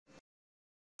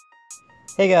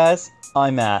Hey guys,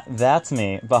 I'm Matt, that's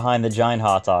me, behind the giant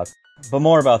hot dog. But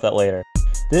more about that later.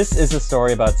 This is a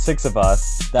story about 6 of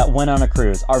us that went on a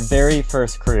cruise, our very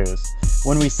first cruise.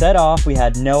 When we set off, we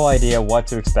had no idea what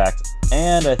to expect,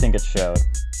 and I think it showed.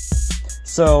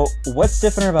 So, what's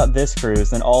different about this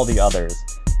cruise than all the others?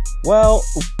 Well,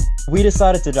 we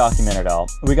decided to document it all.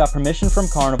 We got permission from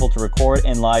Carnival to record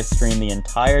and live stream the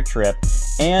entire trip,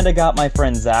 and I got my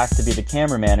friend Zach to be the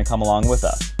cameraman and come along with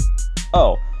us.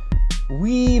 Oh,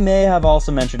 we may have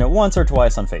also mentioned it once or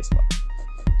twice on Facebook.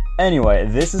 Anyway,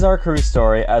 this is our cruise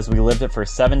story as we lived it for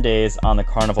 7 days on the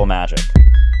Carnival Magic.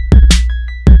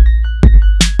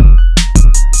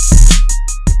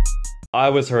 I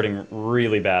was hurting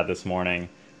really bad this morning.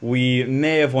 We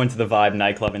may have went to the Vibe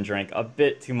nightclub and drank a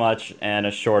bit too much in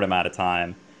a short amount of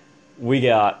time. We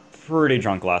got pretty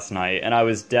drunk last night, and I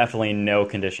was definitely in no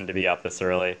condition to be up this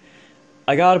early.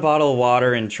 I got a bottle of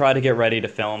water and tried to get ready to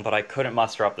film, but I couldn't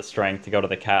muster up the strength to go to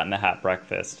the Cat in the Hat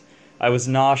breakfast. I was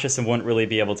nauseous and wouldn't really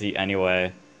be able to eat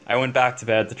anyway. I went back to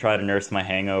bed to try to nurse my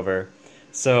hangover.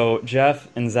 So Jeff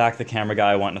and Zach, the camera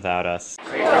guy, went without us. So,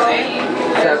 it's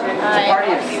a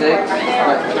party of 6,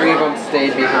 but 3 of them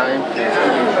stayed behind.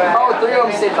 Oh, 3 of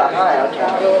them stayed behind, okay.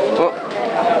 Well,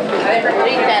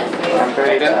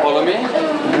 They didn't follow me?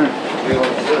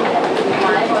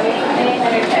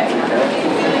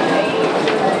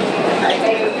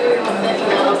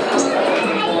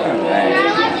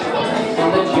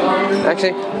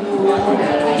 actually, I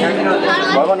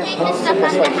want to sit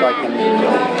this way so I can...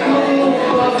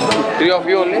 3 of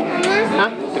you only? Huh?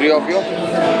 3 of you?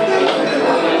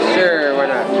 Sure, why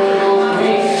not?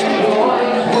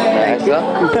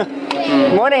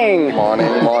 Morning! Morning.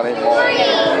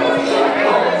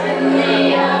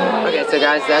 Okay, so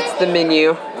guys, that's the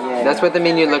menu. That's what the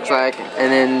menu looks like,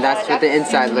 and then that's what the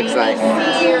inside looks like.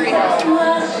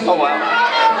 Oh, wow.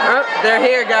 Oh, they're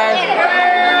here, guys.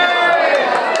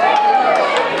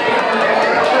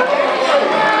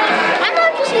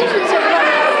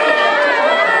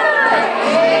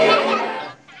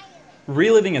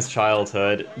 Reliving his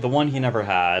childhood, the one he never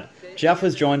had, Jeff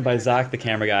was joined by Zach, the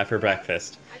camera guy, for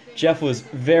breakfast. Jeff was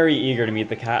very eager to meet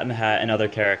the Cat in the Hat and other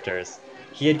characters.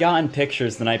 He had gotten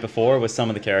pictures the night before with some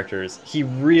of the characters. He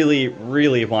really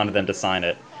wanted them to sign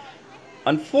it.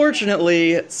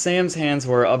 Unfortunately, Sam's hands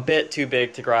were a bit too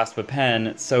big to grasp a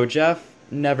pen, so Jeff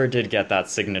never did get that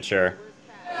signature.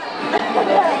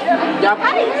 Yep.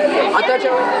 I thought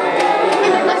you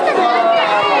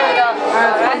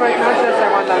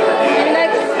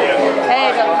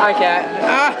Okay.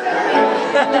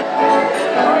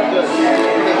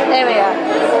 There we are.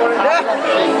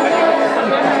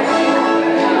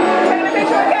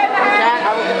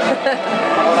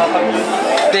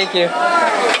 Thank you.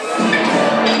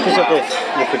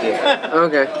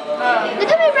 Okay. Look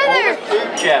at my brother.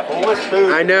 Jeff, what's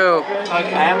food? I know.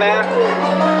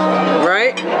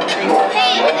 Right? Hey,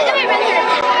 look at my brother.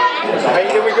 Hey,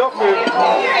 here we go, food.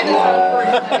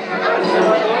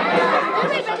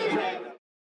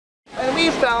 And we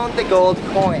found the gold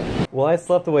coin. While I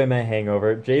slept away my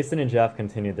hangover, Jason and Jeff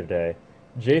continued their day.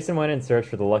 Jason went in search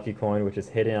for the lucky coin, which is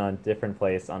hidden on a different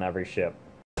place on every ship.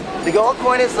 The gold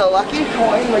coin is the lucky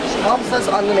coin which helps us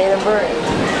on the main and burn.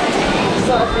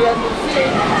 So if you haven't seen,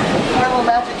 the Carnival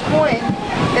Magic coin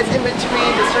is in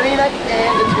between the Stony Neck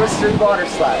and the Twisted water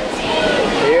slides.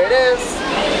 Here it is.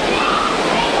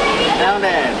 Now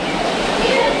then.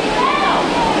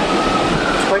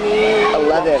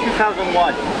 2011.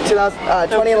 2001.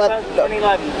 2011.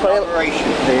 2011. Operation.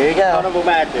 There you go. Carnival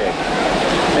Magic.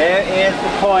 There is the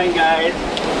coin, guys.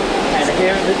 And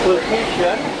here's the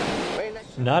location.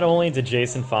 Not only did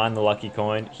Jason find the lucky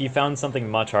coin, he found something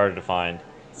much harder to find.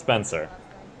 Spencer.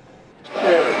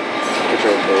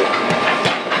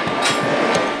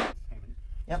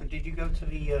 Yep. Did you go to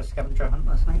the scavenger hunt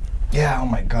last night? Yeah, oh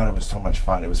my god, it was so much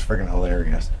fun. It was friggin'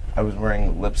 hilarious. I was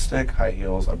wearing lipstick, high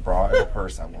heels, a bra, and a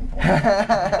purse at one point.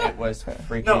 It was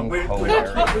freaking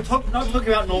hilarious. We're not talking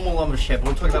about normal on the ship.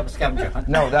 We're talking about the scavenger hunt.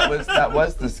 No, that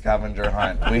was the scavenger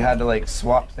hunt. We had to like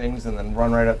swap things and then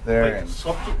run right up there and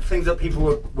swap things that people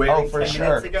were wearing. Oh, for 10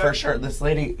 minutes ago. for sure. This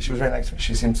lady, she was right next to me.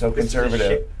 She seemed so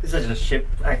conservative. This is a ship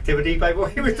activity, baby.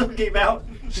 What we were talking about.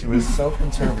 She was so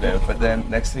conservative, but then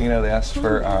next thing you know, they asked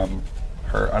for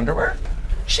her underwear.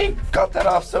 She got that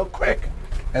off so quick.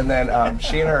 And then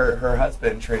she and her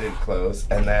husband traded clothes,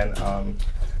 and then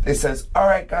they says, all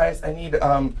right, guys, I need,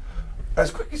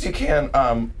 as quick as you can,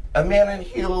 a man in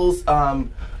heels,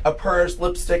 a purse,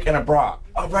 lipstick, and a bra.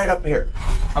 Oh, right up here.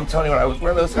 I'm telling you what, I was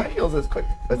wearing those high heels as quick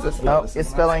as this. No, it's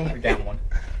spilling. Down one.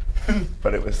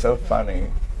 But it was so funny.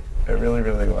 It really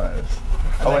was.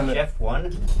 And then Jeff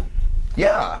won.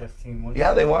 Yeah.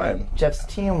 Yeah, they won. Jeff's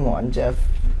team won. Jeff.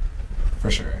 For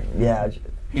sure. Yeah.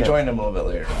 He joined him a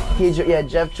little bit later. Yeah,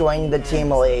 Jeff joined the team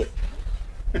late.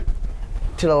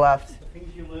 To the left.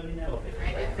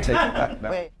 Take it back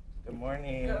now. Wait. Good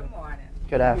morning.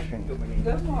 Good afternoon.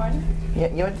 Good morning.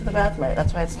 You went to the bathroom, right?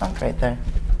 That's why it stunk right there.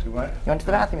 Do what? You went to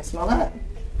the bathroom. You smell that?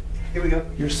 Here we go.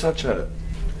 You're such a...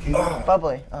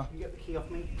 Bubbly. Oh. Can you get the key off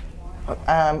me?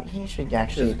 He should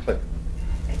actually. Just click.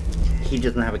 He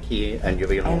doesn't have a key, and you're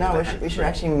going to. I know. We should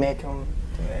actually make him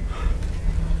do it.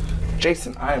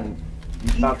 Jason, I'm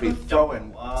about to be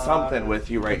throwing something with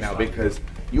you right now because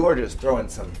you are just throwing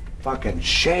some fucking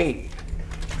shade.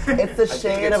 It's the I think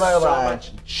shade it's of our so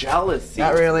lives. much jealousy.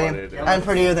 Not is really. what it is. I'm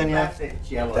prettier than you.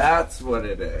 Jealous. That's what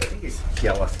it is. He's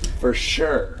jealous. For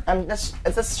sure. It's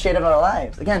the shade of our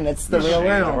lives. Again, it's the real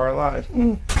Shade of world. our life.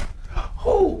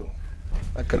 Oh,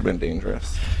 that could have been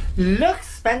dangerous. Look,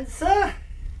 Spencer.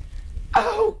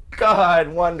 Oh God,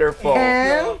 wonderful.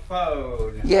 And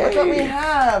Phone. Yay. look what we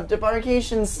have.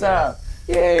 Debarkation stuff.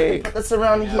 Yay. Put this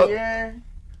around here.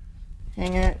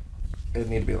 Hang it. It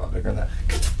need to be a lot bigger than that.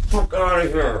 Get the fuck out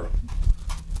of here.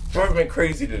 Driving me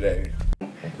crazy today. Oh,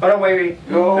 no, wait.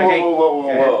 Whoa, Okay.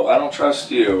 whoa. I don't trust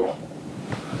you.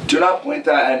 Do not point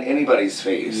that at anybody's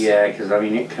face. Yeah, because I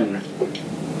mean, it can.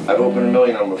 I've opened a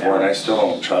million of them before and I still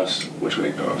don't trust which way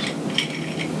it goes.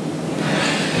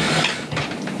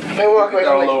 Maybe walk away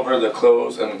from All the... over the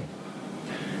clothes and...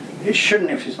 It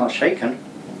shouldn't if it's not shaken.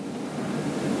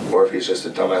 Or if he's just a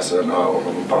dumbass and not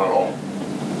open a bottle.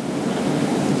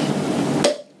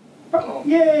 Oh,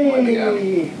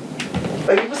 Yay!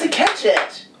 But you supposed to catch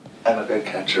it. I'm a good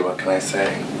catcher, what can I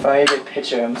say? Oh, you're a good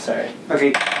pitcher. I'm sorry.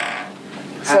 Okay.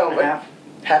 So, Half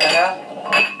half and half.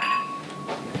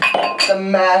 The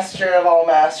master of all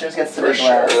masters gets the For big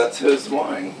sure, glass. that's his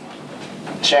wine.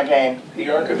 Champagne. He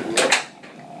earned it.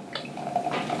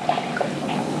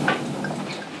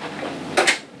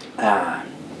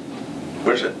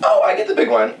 Where's it? Oh, I get the big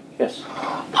one. Yes.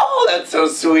 Oh, that's so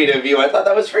sweet of you. I thought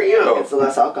that was for you. It's the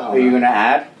less alcohol. Are you going to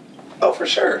add? Oh, for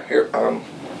sure. Here, I don't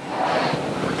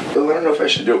know if I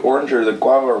should do orange or the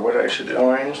guava or what I should do.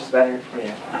 Orange is better for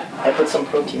you. I put some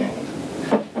protein in it.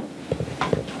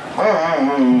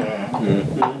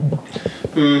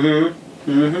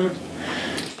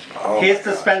 Oh, Here's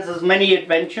to Spencer's many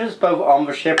adventures, both on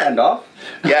the ship and off.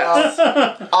 yes.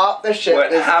 Off the ship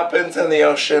What is happons in the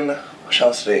ocean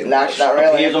shall stay in the not ocean.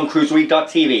 really. Here's on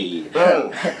CruiseWeek.tv.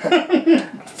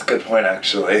 That's a good point,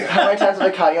 actually. How many times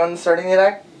have I caught you on starting the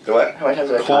deck? What? How many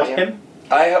times have I Caught caught you? him.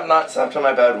 I have not slept on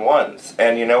my bed once,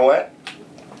 and you know what?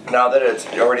 Now that it's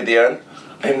already the end,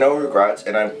 I have no regrets,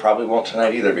 and I probably won't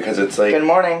tonight either because it's like... Good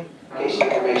morning.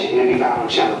 Information will be found on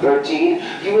channel 13.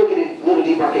 You will get a little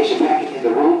demarcation packet in the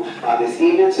room this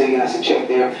evening, so you guys can check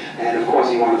there. And of course,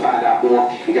 if you want to find out more,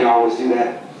 you can always do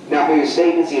that. Now, for your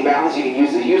statements, your balance, you can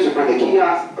use the user-friendly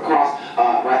kiosk across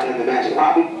right there in the Magic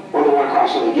Lobby, or the one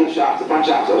across from the gift shops, the fun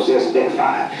shops upstairs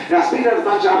identified. Now, speaking of the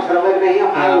fun shops, at 11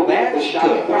 a.m., I will be at the That's shopping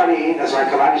good. party. That's right,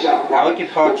 Kalani Shopping Our Party.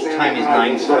 departure time is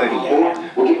 9:30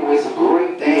 a.m. We're giving away some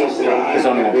great deals today. There's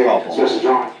only one problem. Special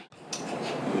drawing.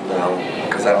 No,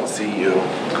 because I don't see you.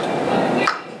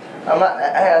 I'm not.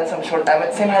 I had some short. I'm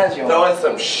at the same height as you. Throwing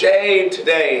some shade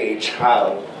today,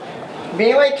 child.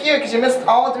 Being like you, because you missed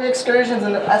all 3 excursions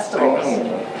and the festivals.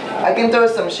 I can throw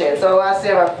some shade. So last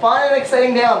day of our fun and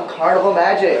exciting day on Carnival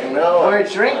Magic. I know. Where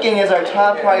drinking is our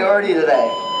top priority today.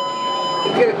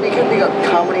 It could be a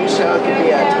comedy show. It could be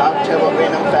a talk show about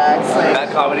random facts. Like, That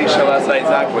comedy show last night,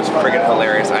 Zach, was friggin'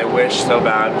 hilarious. I wish so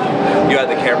bad you had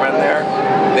the camera in there.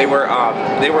 They were,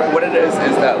 what it is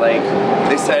that like,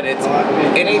 they said it's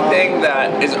anything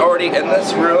that is already in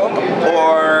this room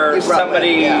or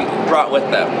somebody brought with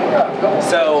them.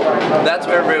 So that's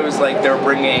where everybody was like, they were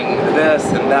bringing this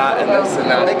and that and this and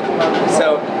that.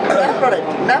 So,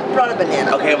 Matt brought a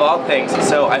banana. okay, of all things,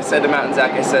 so I said to Matt and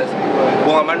Zach, I said,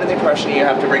 well, I'm under the impression you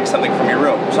have to bring something from your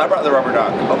room. So I brought the rubber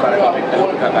duck. Oh god, I hope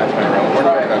we got back to my room. Where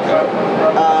did the rubber duck go?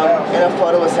 In a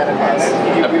photo with Santa Claus.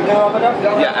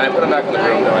 Yeah, and I put him back in the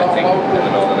room though, I think, in the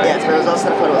middle of the night. Yes, but it was also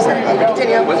in a photo with Santa Claus. But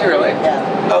continue. Was he really?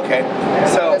 Yeah. Okay.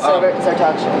 So, It's our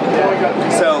talk show.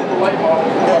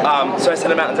 so I said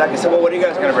to Matt and Zach, I said, well, what are you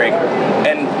guys gonna bring?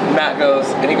 And Matt goes,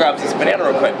 and he grabs this banana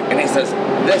real quick, and he says,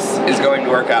 this is going to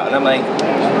work out. And I'm like,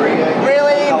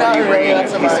 Really? how Not are you really, bringing not a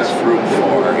so piece much. of fruit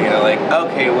for? You know, like,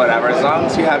 okay, whatever, as long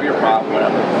as you have your prop,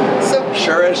 whatever. So,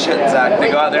 Sure as shit, Zach,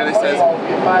 they go out there and they says,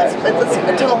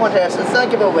 let's tell them what it is. It's let's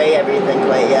not give away everything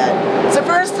quite yet. So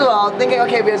first of all, thinking,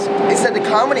 okay, we said the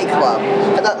comedy club.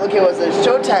 I thought, okay, it was a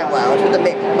Showtime lounge with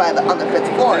on the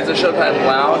 5th floor. There's a Showtime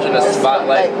lounge and a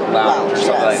Spotlight lounge or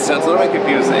something like that. So it's a little bit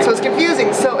confusing. So it's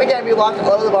confusing. So again, we walked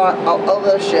all over the bar, all over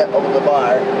the shit, over the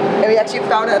bar, and we actually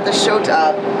found it at the show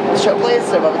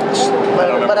place or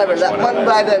whatever, that one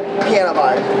by the piano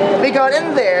bar. We got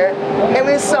in there and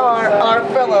we saw our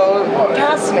fellow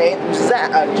castmate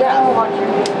Jeff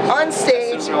on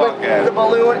stage with the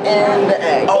balloon and the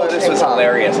egg. Oh, this was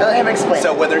hilarious. Let him explain.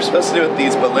 So what they're supposed to do with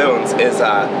these balloons is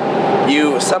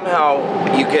you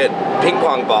get ping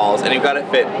pong balls and you've got to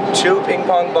fit 2 ping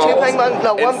pong balls.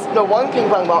 One ping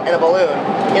pong ball and a balloon.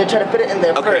 You try to fit it in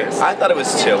there first. I thought it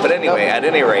was 2, but anyway, at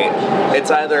any rate, it's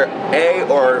either A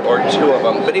or 2 of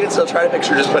them. But you can still try to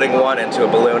picture just putting 1 into a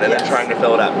balloon and then trying to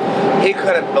fill it up. He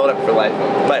couldn't fill it up for life.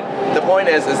 But the point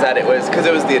is that it was, because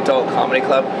it was the adult comedy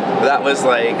club, that was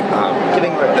like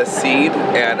the seed,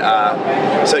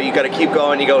 and so you got to keep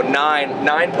going. You go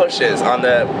 9 pushes on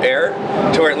the air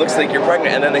to where it looks like you're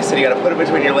pregnant, and then they said you got to put it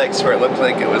between your legs to where it looked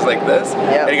like it was like this,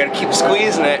 and you got to keep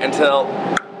squeezing it until.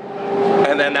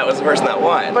 And then that was the person that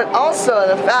won. But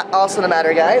also the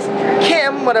matter, guys,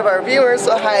 Kim, one of our viewers,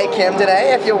 so hi Kim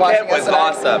today, if you're watching Kim was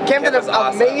awesome. Kim did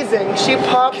amazing. She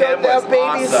popped out that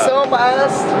baby so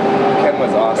fast. Kim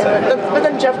was awesome. But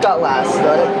then Jeff got last,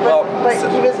 though. But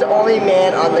he was the only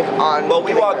man on. Well,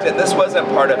 we walked in. This wasn't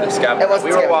part of the scavenger hunt.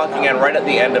 We were walking in right at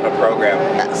the end of a program.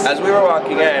 Yes. As we were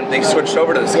walking in, they switched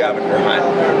over to the scavenger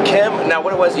hunt. Kim, now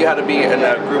what it was, you had to be in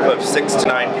a group of 6 to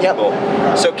 9 people.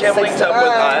 So Kim linked up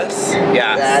with us. Yeah.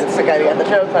 That's the guy who got the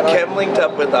joke. Kim linked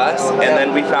up with us, and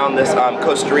then we found this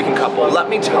Costa Rican couple. Let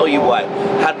me tell you what,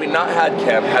 had we not had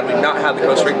Kim, had we not had the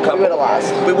Costa Rican couple, we would have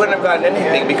lost. We wouldn't have gotten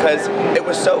anything, because it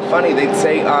was so funny. They'd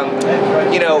say,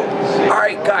 you know, all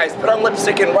right, guys, put on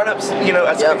lipstick and run up, you know,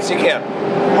 as quick as you can.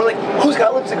 We're like, who's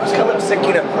got lipstick? Who's got lipstick?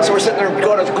 You know, so we're sitting there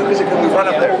going as quick as we can. We run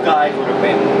up there.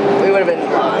 We would have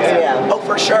been lost. Yeah. Oh,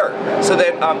 for sure. So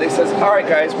then they says, all right,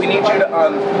 guys, we need you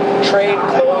to trade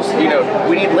clothes. You know,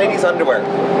 we need ladies' underwear.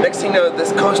 Next thing you know,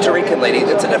 this Costa Rican lady,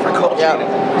 it's a different culture.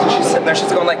 So she's sitting there,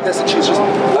 she's going like this, and she's just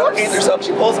underneath herself.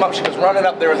 She pulls them up, she goes running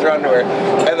up there with her underwear,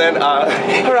 and then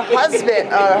her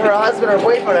husband or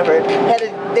boyfriend, whatever,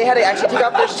 they had to actually take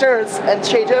off their shirts and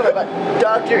change over. But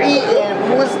Dr. E and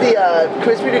who was the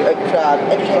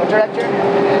entertainment director?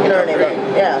 You know her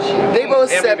name? Yeah. They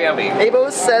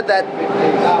both said that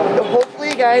hopefully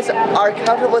you guys are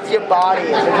comfortable with your bodies,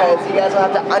 because you guys will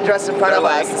have to undress in front of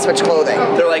us and switch clothing.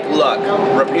 They're like, look,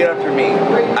 repeat after me.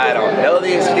 I don't know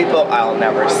these people. I'll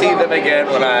never see them again.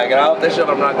 When I get off this show,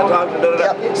 I'm not going to talk to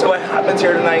them. So what happens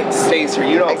here tonight stays here.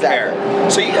 You don't care.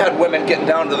 So you had women getting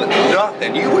down to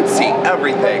nothing. You would see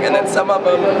everything. And then some of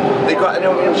them, it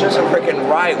was just a freaking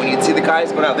riot when you'd see the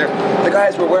guys going out there. The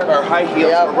guys were wearing our high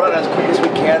heels. We're running as quick as we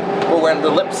can. We're wearing the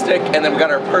lipstick, and then we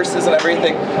got our purses and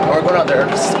everything. And we're going out there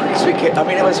as quick as we can. I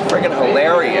mean, it was freaking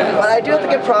hilarious. But I do have to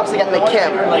give props again to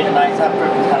Kim.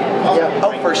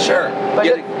 Oh, for sure. But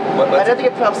I'd have to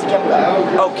give props to Kim though.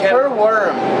 Oh, Kim. Her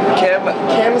worm.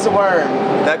 Kim's worm.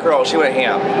 That girl, she went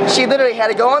ham. She literally had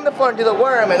to go on the floor and do the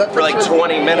worm, and for like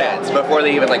 20 minutes before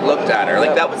they even like looked at her.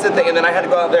 Like that was the thing. And then I had to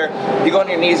go out there. You go on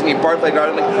your knees and you bark like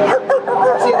I'm like.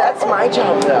 See, that's my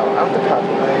job though. I'm the puppy.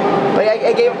 But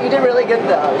you did really good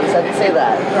though. You said to say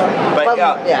that. But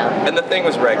yeah. And the thing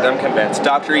was rigged. I'm convinced.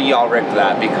 Dr. E all rigged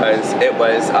that because it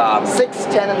was 6,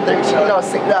 10, and 13. No,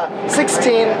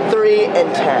 16, 3,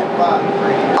 and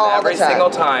 10. Every single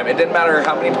time. It didn't matter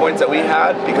how many points that we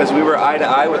had because we were eye to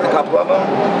eye with a couple of them.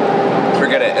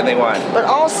 Forget it, and they won. But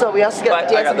also, we also got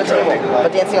dancing on the table.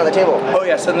 But dancing on the table. Oh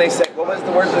yeah. So then they say, what was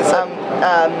the word they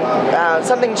said?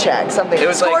 Something check. Something. It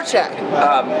was score like, check.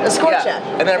 A score check.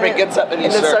 And then everybody gets up and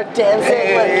you start dancing.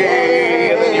 Hey, like,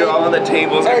 hey, and then you're all on the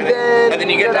tables and everything. And then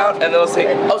you get down and they'll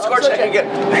say, oh, score check again.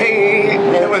 Hey.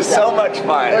 It was so much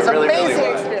fun. It was really, amazing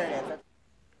really experience.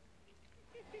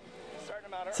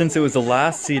 Since it was the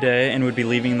last sea day and would be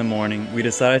leaving in the morning, we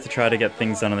decided to try to get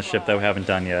things done on the ship that we haven't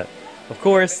done yet. Of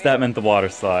course, that meant the water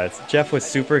slides. Jeff was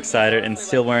super excited and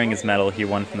still wearing his medal he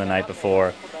won from the night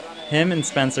before. Him and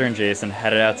Spencer and Jason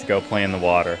headed out to go play in the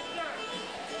water.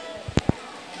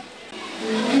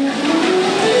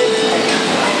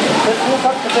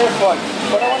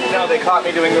 No, they caught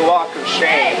me doing the walk of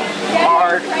shame.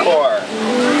 Hardcore.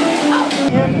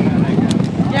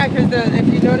 Yeah, because if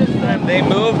you notice, they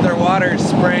moved their water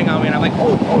spraying on me, and I'm like,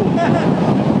 oh.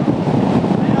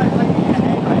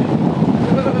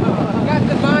 got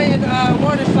the Mayan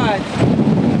water slides.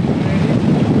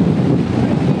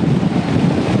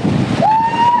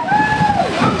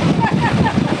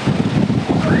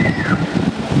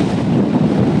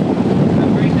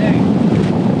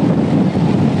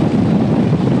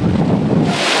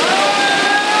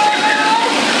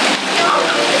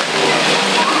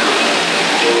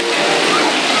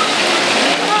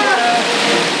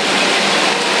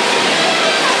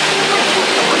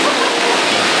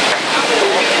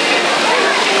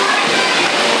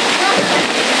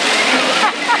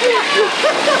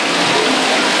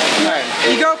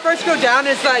 first go down,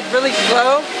 it's like really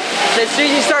slow. As soon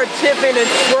as you start tipping and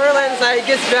swirling, it's like it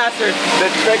gets faster.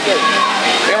 The trick is,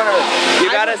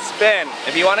 you gotta spin.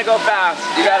 If you want to go fast,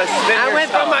 you gotta spin I went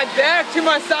from yourself. my back to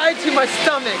my side to my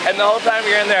stomach. And the whole time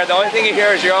you're in there, the only thing you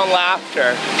hear is your own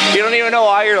laughter. You don't even know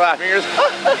why you're laughing. You're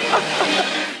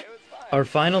just. Our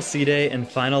final sea day and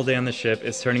final day on the ship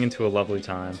is turning into a lovely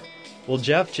time. While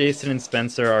Jeff, Jason, and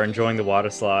Spencer are enjoying the water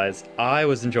slides, I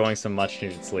was enjoying some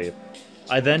much-needed sleep.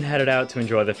 I then headed out to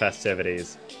enjoy the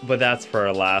festivities, but that's for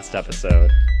our last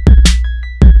episode.